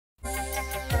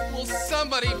Will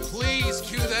somebody please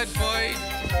cue that fight?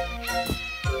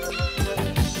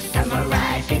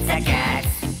 Samurai pizza cats.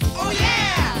 Oh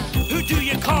yeah! Who do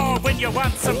you call when you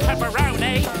want some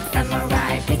pepperoni?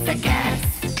 Samurai pizza cats.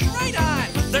 Right on!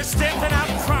 They're stamping out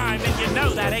crime, and you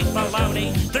know that ain't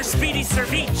baloney. They're Speedy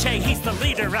Ceviche, he's the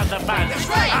leader of the bunch. That's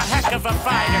right. A heck of a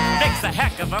fighter, makes a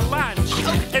heck of a lunch.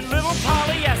 And little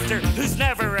Polyester, who's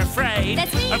never afraid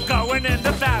of going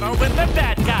into battle when the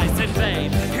bad guys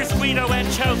invade. Here's Guido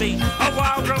Anchovy, a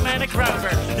wild romantic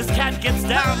rover. This cat gets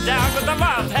down with a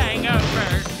love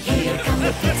hangover. Here come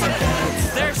the pizza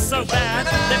cats. They're so bad,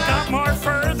 they've got more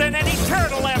fur than any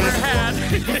turtle ever had.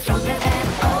 Stronger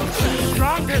than old cheese.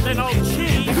 Stronger than old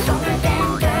cheese. Stronger than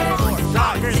dirt.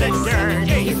 Stronger than dirt.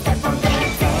 You step on their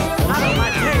tail. Out of my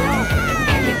tail.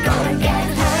 And you're gonna get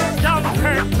hurt. Don't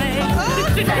hurt me.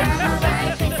 Samurai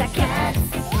pizza cats.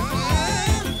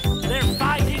 They're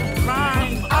fighting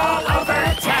crime all over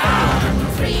town.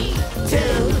 3, 2,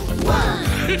 1.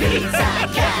 Pizza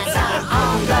cats are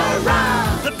on the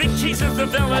run. The big cheese is the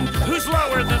villain who's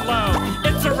lower than low.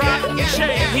 It's a rotten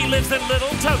shame he lives in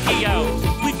little Tokyo.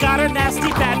 We've got a nasty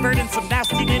bad bird and some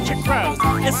nasty ninja crows.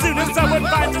 As soon as someone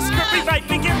finds a script, we might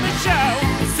begin the show.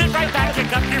 Sit right back,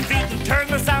 kick up your feet, and turn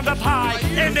the sound up high.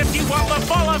 And if you want the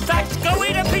full effect, go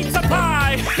eat a pizza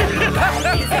pie.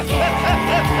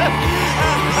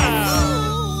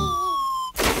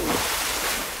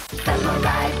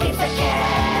 Samurai pizza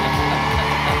cats.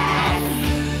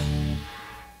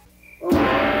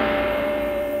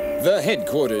 The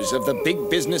headquarters of the Big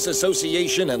Business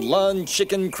Association and Lawn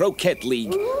Chicken Croquette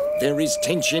League. There is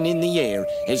tension in the air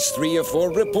as 3 or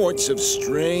 4 reports of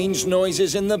strange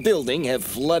noises in the building have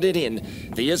flooded in.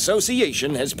 The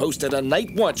association has posted a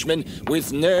night watchman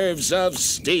with nerves of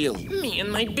steel. Me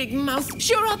and my big mouth.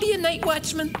 Sure, I'll be a night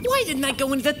watchman. Why didn't I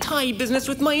go into the tie business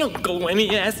with my uncle when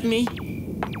he asked me?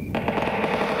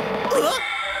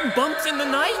 Bumps in the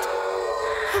night?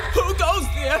 Who goes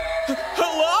there?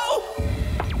 Hello?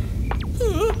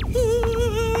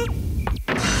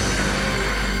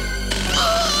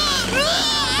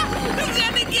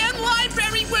 Then again,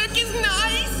 library work is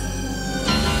nice.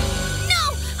 No,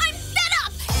 I'm fed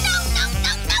up.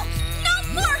 No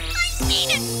more. I mean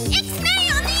it. It's me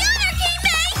on the Anarchy,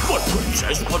 mate. But,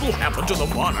 Princess, what'll happen to the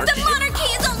monarchy? The monarchy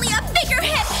is only a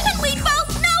figurehead, and we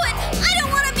both know it. I don't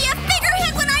want to be a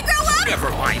figurehead when I grow up. Never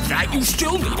mind that. You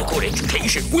still need a good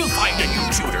education. We'll find a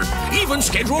new tutor. Even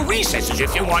schedule recesses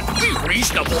if you want. Be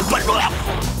reasonable, but...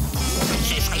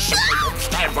 Princess, I simply won't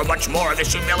stand for much more of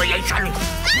this humiliation.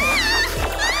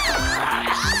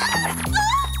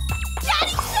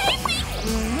 Daddy, save me!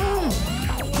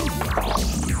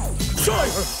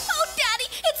 Sire! Oh, Daddy,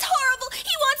 it's horrible.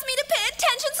 He wants me to pay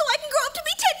attention so I can grow up to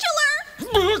be titular.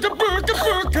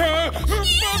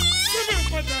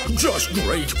 Just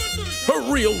great. A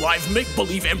real-life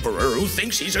make-believe emperor who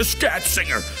thinks he's a scat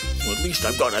singer. Well, at least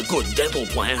I've got a good dental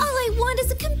plan. All I want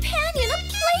is a companion, a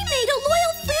playmate, a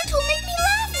loyal friend who'll make me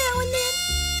laugh now and then.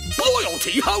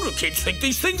 Loyalty? How do kids think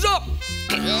these things up?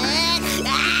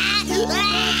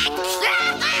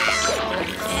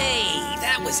 Hey,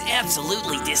 that was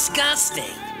absolutely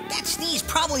disgusting. That sneeze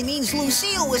probably means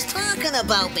Lucille was talking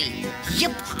about me.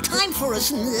 Yep, time for a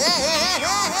Hey,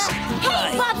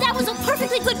 Bob, that was a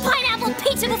perfectly good pineapple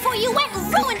pizza before you went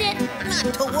and ruined it.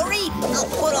 Not to worry. I'll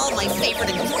put all my favorite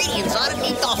ingredients on it and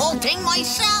eat the whole thing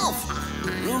myself.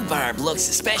 Rhubarb looks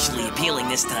especially appealing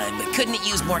this time, but couldn't it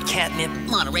use more catnip?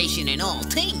 Moderation in all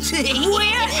things. We're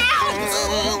out!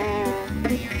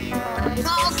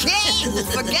 Okay,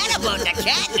 forget about the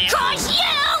catnip. 'Cause you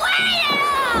ate it!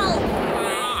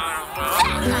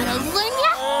 That ought to learn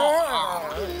ya.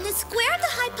 The square of the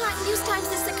hypotenuse times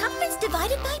the circumference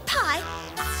divided by pi.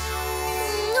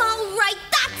 All right,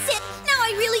 that's it. Now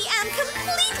I really am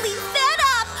completely fed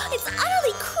up. It's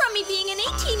utterly crummy being an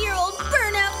 18-year-old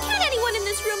burnout. Can't anyone in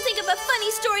this room think of a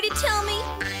funny story to tell me?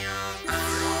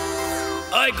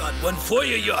 I got one for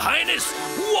you, Your Highness.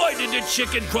 Why did the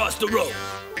chicken cross the road?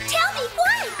 Tell me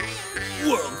why.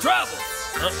 World travel.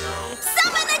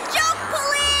 Summon the joke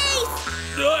police!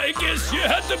 I guess you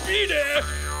had to be there.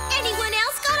 Anyone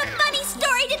else got a funny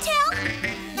story to tell?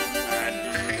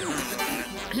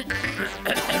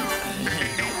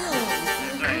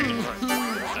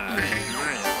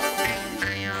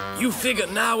 You figure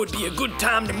now would be a good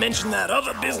time to mention that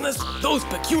other business? Those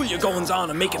peculiar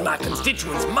goings-on are making my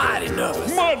constituents mighty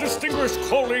nervous. My distinguished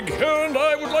colleague here and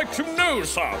I would like to know,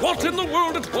 sir, what in the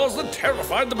world it was that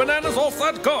terrified the bananas off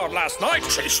that guard last night?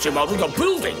 Chased him out of the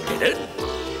building, did it?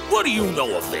 What do you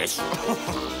know of this?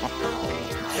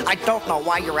 I don't know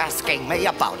why you're asking me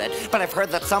about it, but I've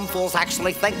heard that some fools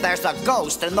actually think there's a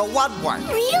ghost in the woodwork.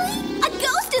 Really? A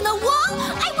ghost in the wall?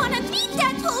 I want to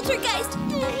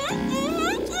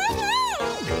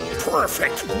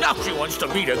Perfect. Now she wants to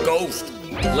meet a ghost.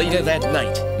 Later that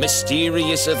night,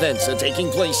 mysterious events are taking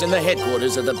place in the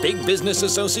headquarters of the Big Business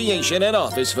Association and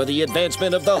Office for the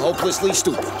Advancement of the Hopelessly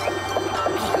Stupid.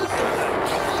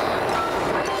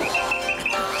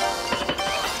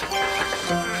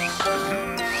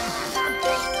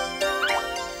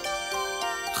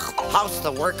 How's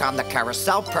the work on the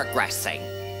carousel progressing?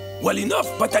 Well enough,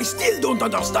 but I still don't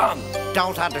understand.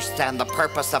 Don't understand the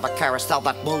purpose of a carousel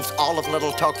that moves all of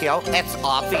Little Tokyo? It's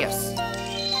obvious.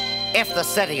 If the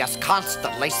city is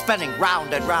constantly spinning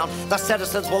round and round, the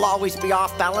citizens will always be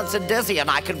off balance and dizzy, and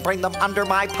I can bring them under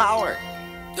my power.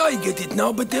 I get it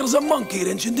now, but there's a monkey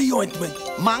wrench in the ointment.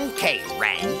 Monkey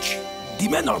wrench? The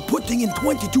men are putting in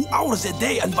 22 hours a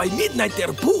day, and by midnight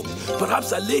they're pooped.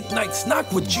 Perhaps a late-night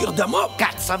snack would cheer them up.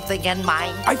 Got something in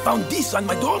mind? I found this on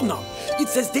my doorknob. It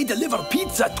says they deliver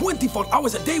pizza 24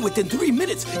 hours a day within 3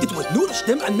 minutes. It would nourish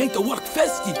them and make the work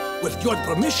festive. With your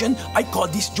permission, I call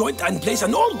this joint and place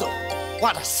an order.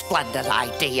 What a splendid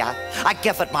idea. I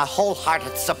give it my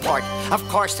wholehearted support. Of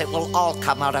course, it will all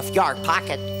come out of your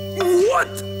pocket.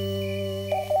 What?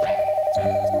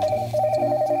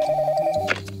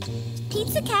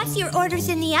 Pizza Cats, your order's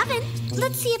in the oven.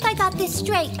 Let's see if I got this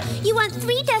straight. You want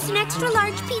 3 dozen extra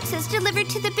large pizzas delivered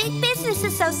to the Big Business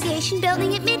Association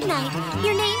building at midnight.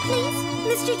 Your name, please?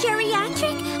 Mr.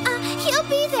 Geriatric? He'll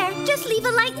be there. Just leave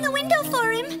a light in the window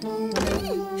for him.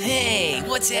 Hey,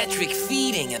 what's that trick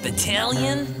feeding? A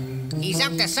battalion? He's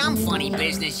up to some funny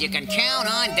business, you can count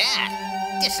on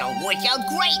that. This'll work out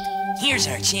great. Here's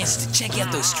our chance to check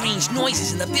out those strange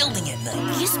noises in the building at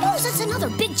night. You suppose it's another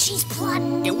big cheese plot?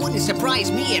 It wouldn't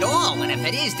surprise me at all, and if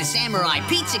it is, the Samurai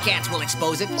Pizza Cats will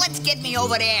expose it. Let's get me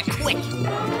over there quick.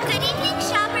 Good evening,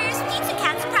 shoppers. Pizza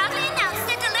Cats proudly announce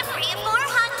the delivery of more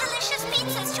hot, delicious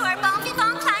pizzas to our bon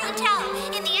vivant clientele.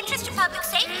 In the interest of public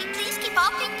safety, please keep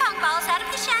all ping pong balls out of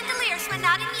the chandeliers when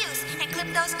not in use, and clip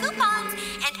those coupons.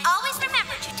 And always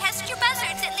remember to test your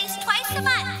buzzards at least twice a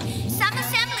month. Some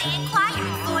assembly inquired,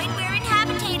 void where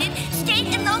inhabitated, state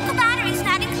and local batteries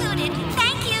not included.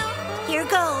 Thank you. Here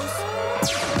goes.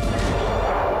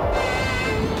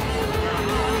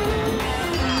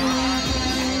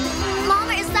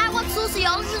 Mama, is that what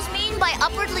sociologists mean by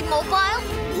upwardly mobile?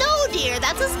 No, dear,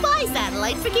 that's a spy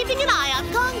satellite for keeping an eye on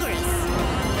Congress.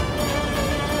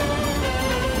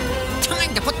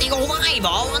 Time to put the old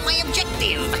eyeball on my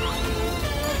objective.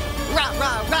 Rah,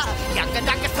 rah, rah. Yucca,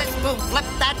 ducka, sis, boom, flip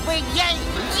that wing, yay.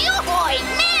 Yoo-hoy,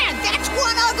 man, that's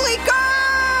one ugly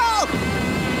girl!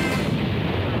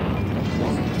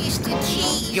 Mr.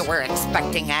 Cheese. You were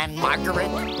expecting Anne Margaret?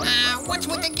 What's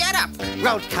with the getup?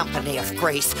 Road Company of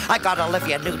Greece. I got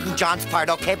Olivia Newton-John's part,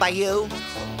 okay by you?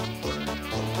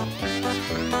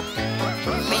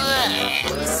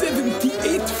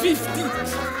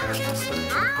 78.50.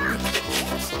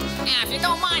 If you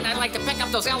don't mind, I'd like to pick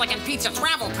up those elegant pizza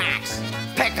travel packs.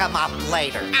 Pick them up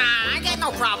later. I got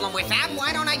no problem with that.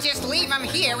 Why don't I just leave them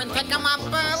here and pick them up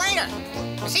later?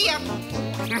 See ya.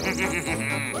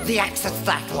 The exit's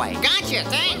that way. Gotcha,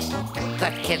 thanks.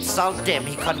 That kid's so dim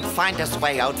he couldn't find his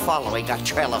way out following a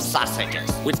trail of sausages.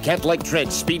 With cat-like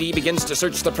tread, Speedy begins to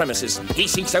search the premises. He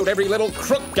seeks out every little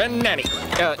crook and nanny.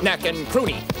 Knack and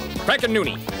croony. Crack and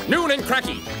noonie. Noon and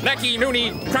cracky. Knacky,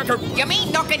 noonie, cracker. You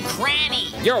mean nook and cranny?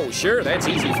 Yo, sure, that's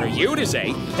easy for you to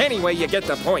say. Anyway, you get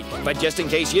the point. But just in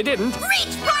case you didn't...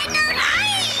 Reach, partner!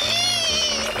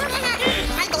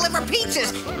 I deliver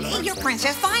pizzas. Hey, you're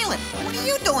Princess Violet. What are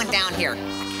you doing down here?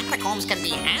 Catacombs can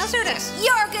be hazardous.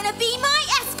 You're gonna be my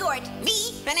escort.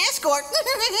 Me? An escort?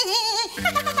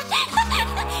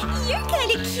 You're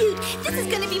kind of cute. This is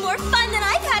gonna be more fun than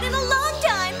I've had in a long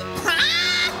time.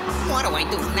 What do I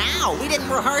do now? We didn't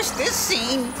rehearse this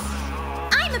scene.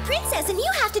 I'm a princess, and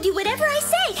you have to do whatever I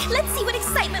say. Let's see what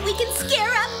excitement we can scare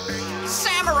up.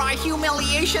 Samurai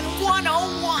Humiliation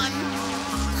 101.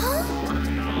 Huh?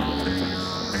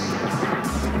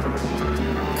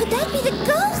 Could that be the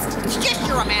ghost? It's just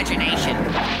your imagination.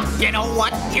 You know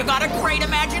what? You got a great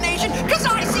imagination, because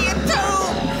I see it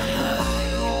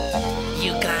too.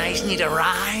 You guys need a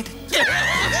ride? This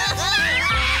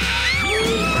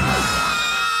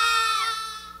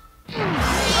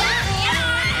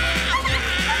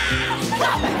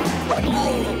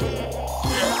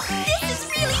is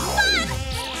really fun!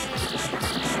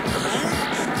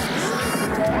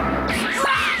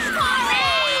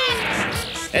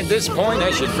 At this point,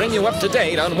 I should bring you up to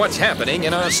date on what's happening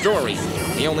in our story.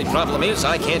 The only problem is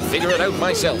I can't figure it out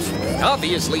myself.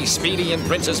 Obviously, Speedy and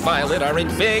Princess Violet are in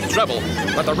big trouble,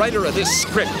 but the writer of this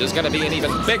script is going to be in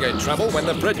even bigger trouble when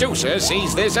the producer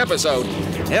sees this episode.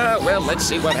 Yeah, well, let's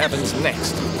see what happens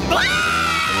next.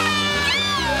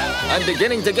 I'm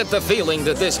beginning to get the feeling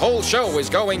that this whole show is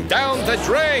going down the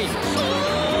drain.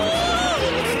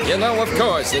 You know, of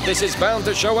course, that this is bound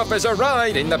to show up as a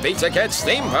ride in the Pizza Cat's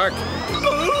theme park. Wow,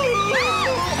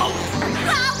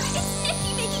 it's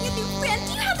nifty making a new friend.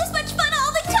 Do you have this much fun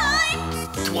all the time?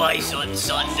 Twice on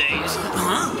Sundays.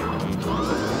 Huh?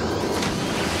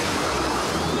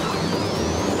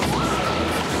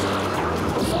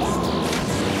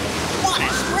 What a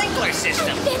sprinkler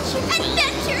system!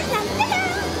 Adventure, la la la!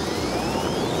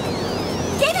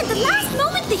 Then at the last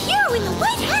moment, the hero in the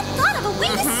white hat thought of a way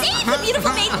to save the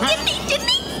beautiful maiden, didn't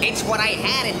he? It's what I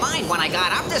had in mind when I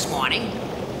got up this morning.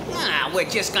 We're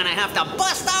just gonna have to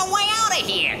bust our way out of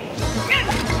here.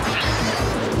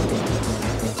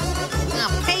 A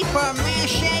paper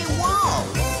mache wall.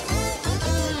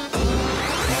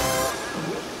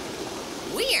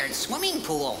 Weird swimming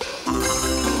pool.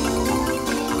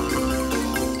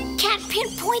 Can't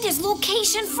pinpoint his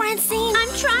location, Francine.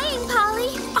 I'm trying,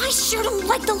 Polly. I sure don't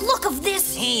like the look of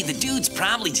this. Hey, the dude's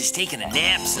probably just taking a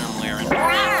nap somewhere. And...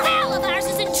 Pal of ours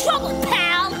is in trouble,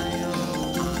 pal.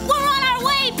 We're on our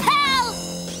way, pal.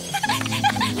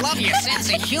 Love your sense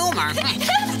of humor.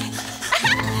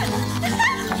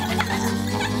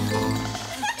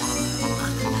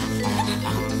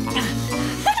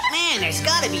 Man, there's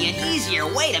gotta be an easier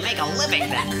way to make a living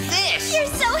than this. You're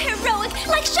so heroic,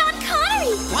 like Sean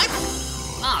Connery. What?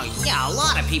 Oh, yeah, a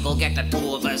lot of people get the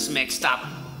two of us mixed up.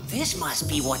 This must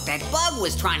be what that bug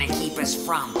was trying to keep us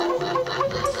from.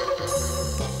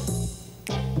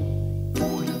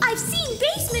 I've seen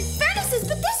basement furnaces,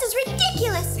 but this is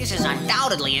ridiculous. This is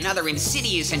undoubtedly another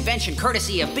insidious invention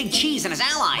courtesy of Big Cheese and his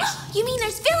allies. You mean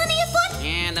there's villainy afoot?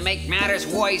 And to make matters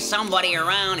worse, somebody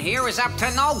around here is up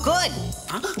to no good.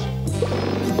 Huh?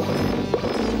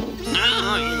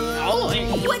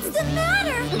 What's the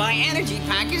matter? My energy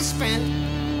pack is spent.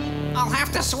 I'll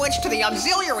have to switch to the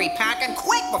auxiliary pack and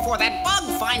quick before that bug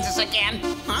finds us again.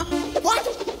 Huh? What?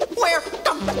 Where?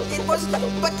 It was...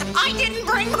 But I didn't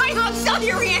bring my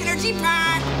auxiliary energy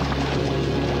pack!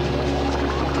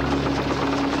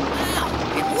 Wow,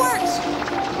 it works!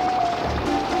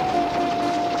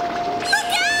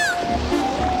 Look out!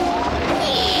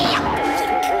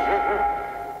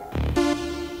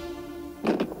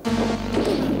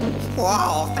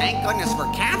 Whoa, thank goodness for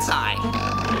Cat's Eye.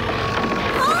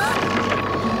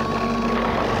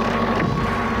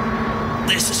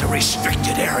 This is a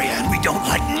restricted area, and we don't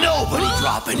like nobody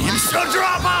dropping in, so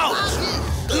drop out!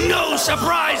 No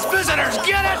surprise visitors,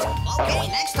 get it? Okay,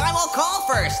 next time I'll call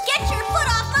first. Get your foot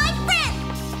off my friend!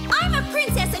 I'm a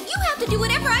princess, and you have to do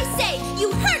whatever I say.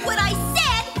 You heard what I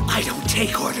said! I don't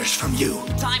take orders from you.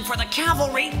 Time for the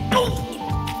cavalry. Oh!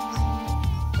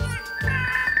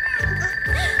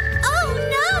 Oh,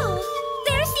 no!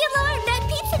 There's the alarm. That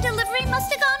pizza delivery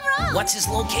must have gone wrong. What's his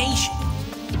location?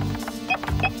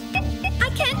 I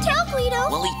can't tell, Guido.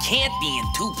 Well, he can't be in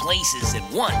two places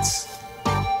at once.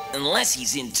 Unless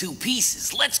he's in two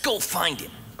pieces. Let's go find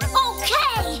him.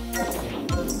 Okay!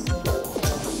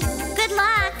 Good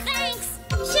luck. Thanks.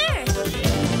 Sure.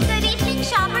 Good evening,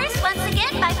 shoppers. Once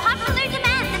again, by popular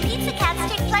demand, the Pizza Cats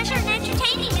take pleasure in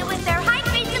entertaining you with their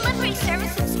high-grade delivery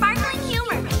service and sparkling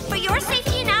humor. For your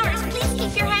safety and ours, please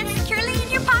keep your hands securely in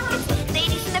your pockets.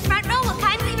 Ladies in the front row will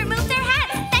kindly remove their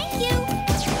hats. Thank you.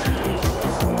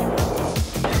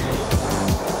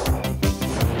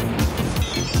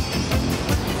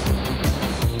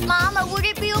 Mama, would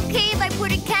it be okay if I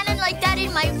put a cannon like that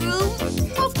in my room?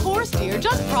 Of course, dear.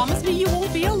 Just promise me you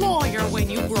won't be a lawyer when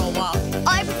you grow up.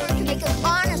 I prefer to make an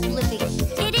honest living.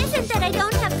 It isn't that I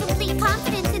don't have complete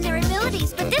confidence in their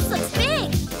abilities, but this looks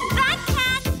big. Bad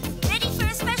Cat, ready for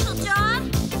a special job?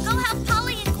 Go help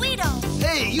Polly and Guido.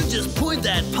 Hey, you just point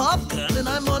that pop gun and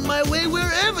I'm on my way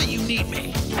wherever you need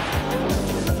me.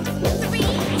 3, 2,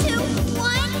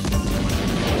 1.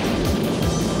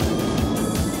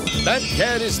 That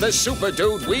cat is the super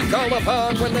dude we call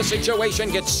upon when the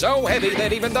situation gets so heavy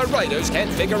that even the writers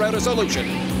can't figure out a solution.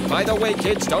 By the way,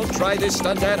 kids, don't try this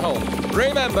stunt at home.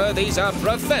 Remember, these are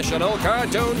professional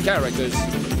cartoon characters.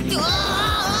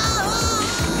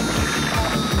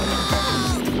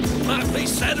 I play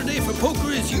Saturday for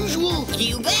poker as usual.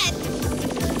 You bet.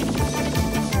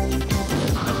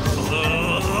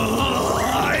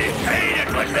 I hate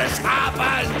it when this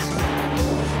happens!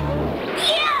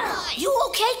 You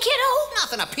okay, kiddo?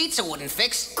 Nothing a pizza wouldn't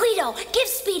fix. Guido, give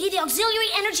Speedy the auxiliary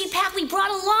energy pack we brought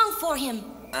along for him.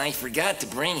 I forgot to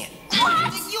bring it.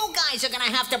 What? You guys are gonna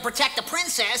have to protect the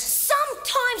princess.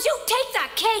 Sometimes you take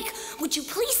that cake. Would you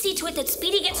please see to it that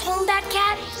Speedy gets home, Bad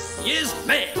Cat? Yes,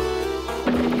 ma'am.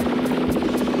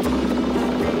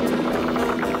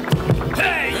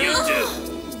 Hey, you two!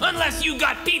 Unless Unless you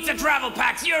got pizza travel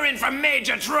packs, you're in for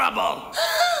major trouble.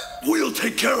 We'll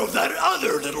take care of that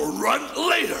other little runt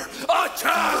later.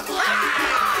 Attack!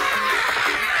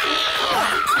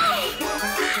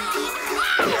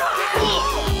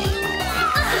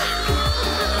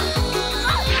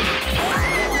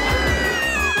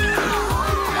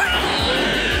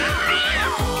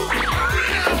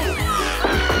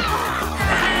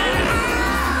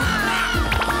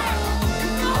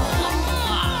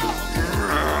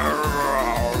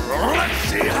 Let's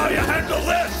see how you handle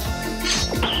this!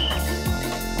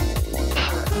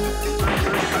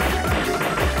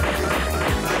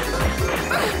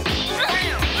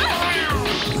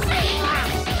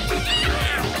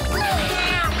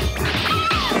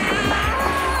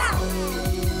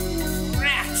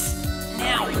 Rats!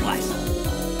 Now what?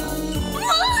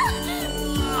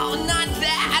 Oh, not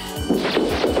that!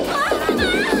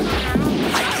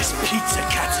 I guess pizza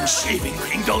cats and shaving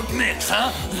cream don't mix,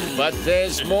 huh? But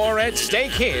there's more at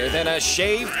stake here than a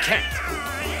shaved cat.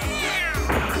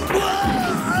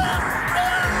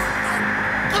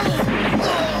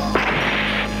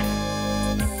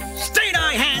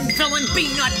 Stay-thy hand, villain, be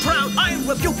not proud. I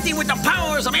rebuke thee with the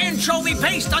powers of anchovy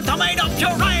paste on tomato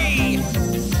puree.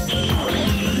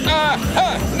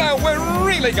 Aha! Now we're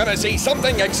really gonna see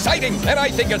something exciting, and I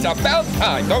think it's about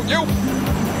time, don't you?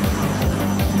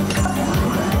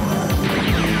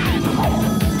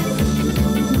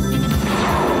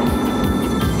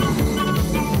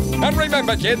 And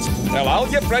remember, kids, tell all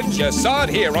your friends you saw it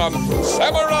here on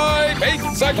Samurai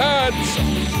Pizza Cats!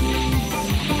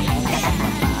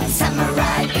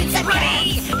 Samurai Pizza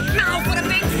Ready! Now for the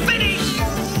big finish!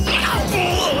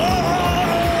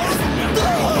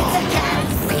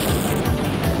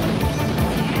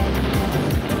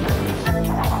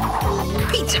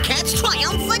 Pizza Cats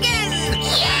triumph again!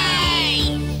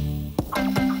 Yay!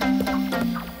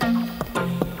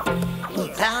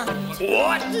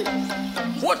 What?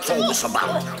 What's all this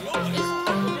about?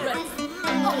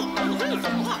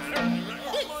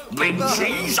 Big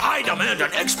Cheese, I demand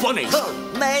an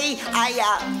explanation. May I,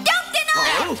 Don't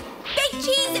deny it! Big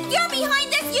Cheese, if you're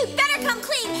behind this, you better come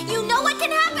clean. You know what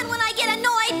can happen when I get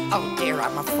annoyed. Oh dear,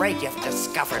 I'm afraid you've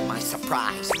discovered my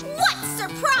surprise. What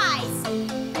surprise?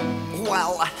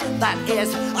 Well, that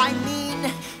is, I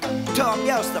mean, to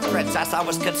amuse the princess, I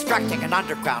was constructing an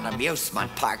underground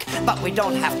amusement park, but we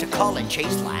don't have to call it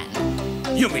Cheeseland.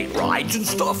 You mean rides and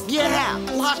stuff? Yeah,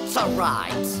 lots of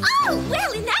rides. Oh,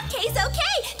 well, in that case,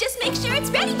 okay. Just make sure it's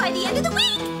ready by the end of the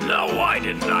week. Now, why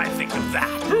didn't I think of that?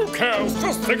 Who cares?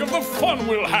 Just think of the fun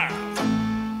we'll have.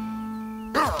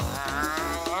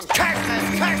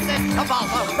 Curses of all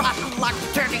the rotten luck,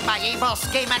 turning my evil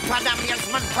scheme into an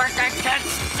amusement park. I can't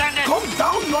stand it. Calm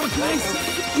down, your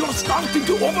grace. You're starting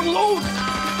to overload.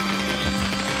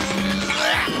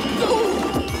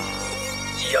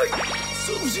 Yikes.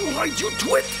 Serves you right, you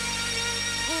twit.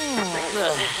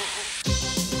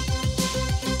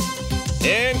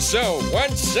 And so,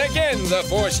 once again, the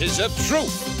forces of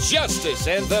truth, justice,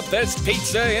 and the best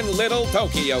pizza in Little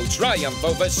Tokyo triumph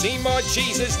over Seymour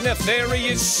Cheese's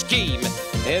nefarious scheme.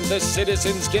 And the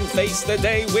citizens can face the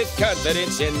day with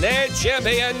confidence in their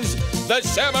champions, the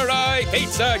Samurai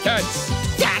Pizza Cats.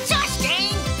 That's us,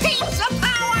 gang! Pizza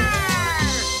power!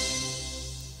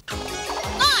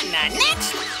 On the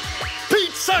next...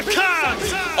 Pizza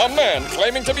Cats! A man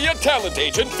claiming to be a talent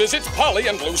agent visits Polly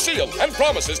and Lucille and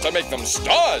promises to make them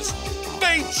stars.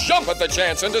 They jump at the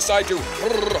chance and decide to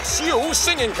pursue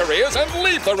singing careers and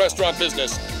leave the restaurant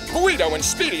business. Guido and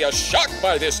Speedy are shocked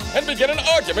by this and begin an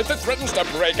argument that threatens to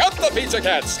break up the Pizza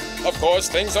Cats. Of course,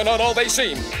 things are not all they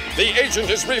seem. The agent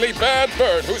is really Bad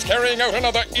Bird, who's carrying out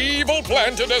another evil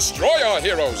plan to destroy our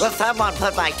heroes. Will someone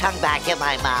put my tongue back in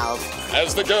my mouth?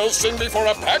 As the girls sing before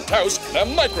a packed house, the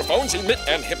microphones emit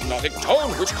an hypnotic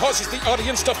tone which causes the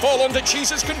audience to fall under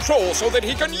Cheese's control so that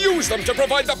he can use them to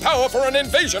provide the power for an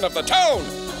invasion of the town.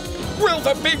 Will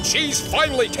the Big Cheese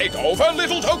finally take over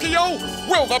Little Tokyo?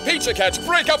 Will the Pizza Cats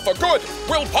break up for good?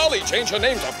 Will Polly change her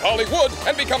name to Polly Wood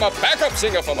and become a backup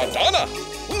singer for Madonna?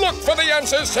 Look for the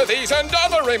answers to these and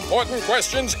other important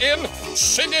questions in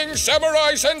Singing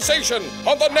Samurai Sensation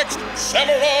on the next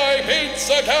Samurai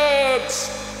Pizza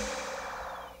Cats!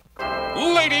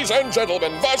 Ladies and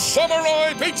gentlemen, the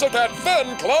Samurai Pizza Cat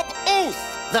Fan Club Oath!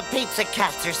 The Pizza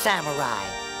Cats are samurai,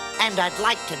 and I'd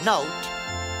like to note...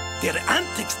 Their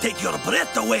antics take your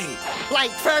breath away. Like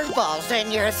furballs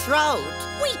in your throat.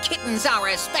 We kittens are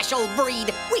a special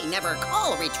breed. We never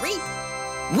call retreat.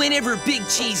 Whenever Big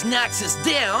Cheese knocks us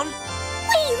down,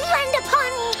 we land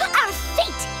upon our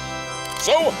fate.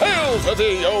 So hail to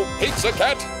thee, O Pizza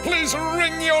Cat! Please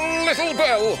ring your little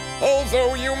bell.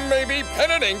 Although you may be pen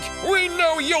and ink, we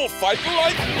know you'll fight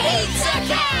like Pizza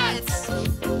Cats!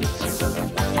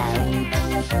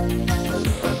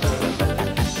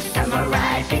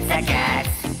 Samurai Pizza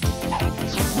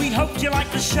Cats! We hope you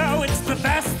like the show, it's the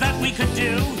best that we could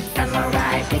do.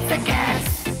 Samurai Pizza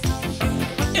Cats!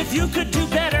 If you could do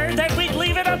better, then we'd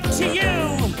leave it up to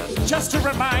you. Just a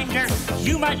reminder,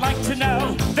 you might like to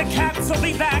know, the cats will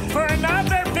be back for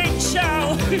another big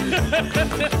show.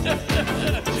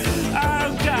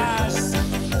 Oh gosh.